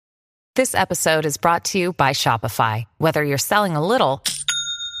This episode is brought to you by Shopify. Whether you're selling a little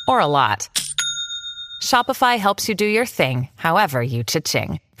or a lot, Shopify helps you do your thing, however you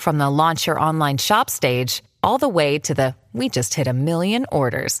cha-ching. From the launch your online shop stage, all the way to the we just hit 1 million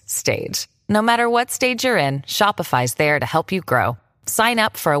orders stage. No matter what stage you're in, Shopify's there to help you grow. Sign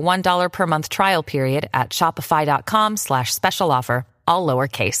up for a $1 per month trial period at shopify.com/special offer, all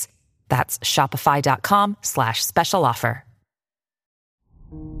lowercase. That's shopify.com/special offer.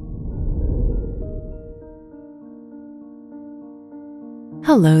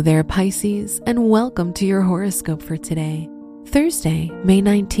 Hello there, Pisces, and welcome to your horoscope for today, Thursday, May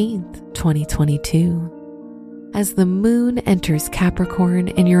 19th, 2022. As the moon enters Capricorn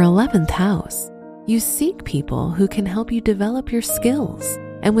in your 11th house, you seek people who can help you develop your skills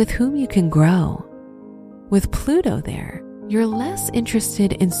and with whom you can grow. With Pluto there, you're less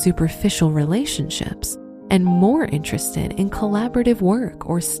interested in superficial relationships and more interested in collaborative work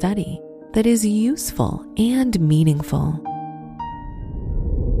or study that is useful and meaningful.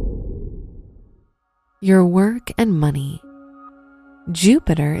 Your work and money.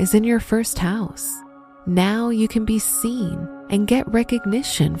 Jupiter is in your first house. Now you can be seen and get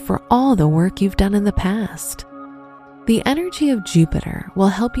recognition for all the work you've done in the past. The energy of Jupiter will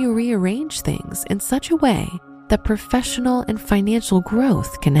help you rearrange things in such a way that professional and financial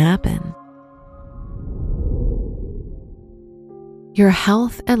growth can happen. Your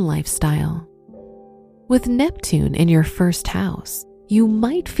health and lifestyle. With Neptune in your first house, you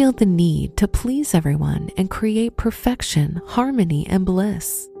might feel the need to please everyone and create perfection, harmony, and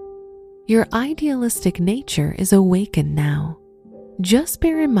bliss. Your idealistic nature is awakened now. Just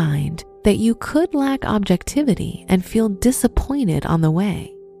bear in mind that you could lack objectivity and feel disappointed on the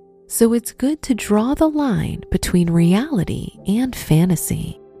way, so it's good to draw the line between reality and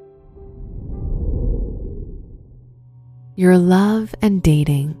fantasy. Your love and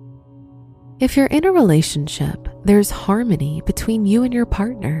dating. If you're in a relationship, there's harmony between you and your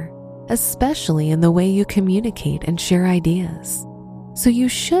partner, especially in the way you communicate and share ideas. So you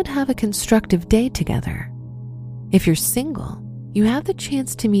should have a constructive day together. If you're single, you have the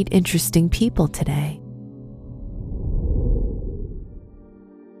chance to meet interesting people today.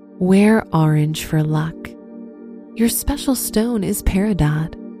 Wear orange for luck. Your special stone is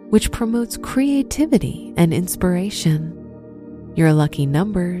peridot, which promotes creativity and inspiration. Your lucky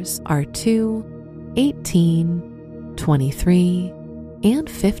numbers are 2, 18, 23, and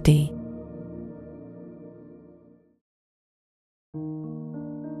 50.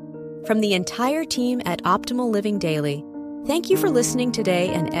 From the entire team at Optimal Living Daily, thank you for listening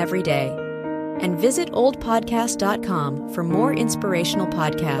today and every day. And visit oldpodcast.com for more inspirational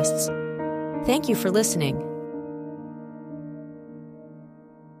podcasts. Thank you for listening.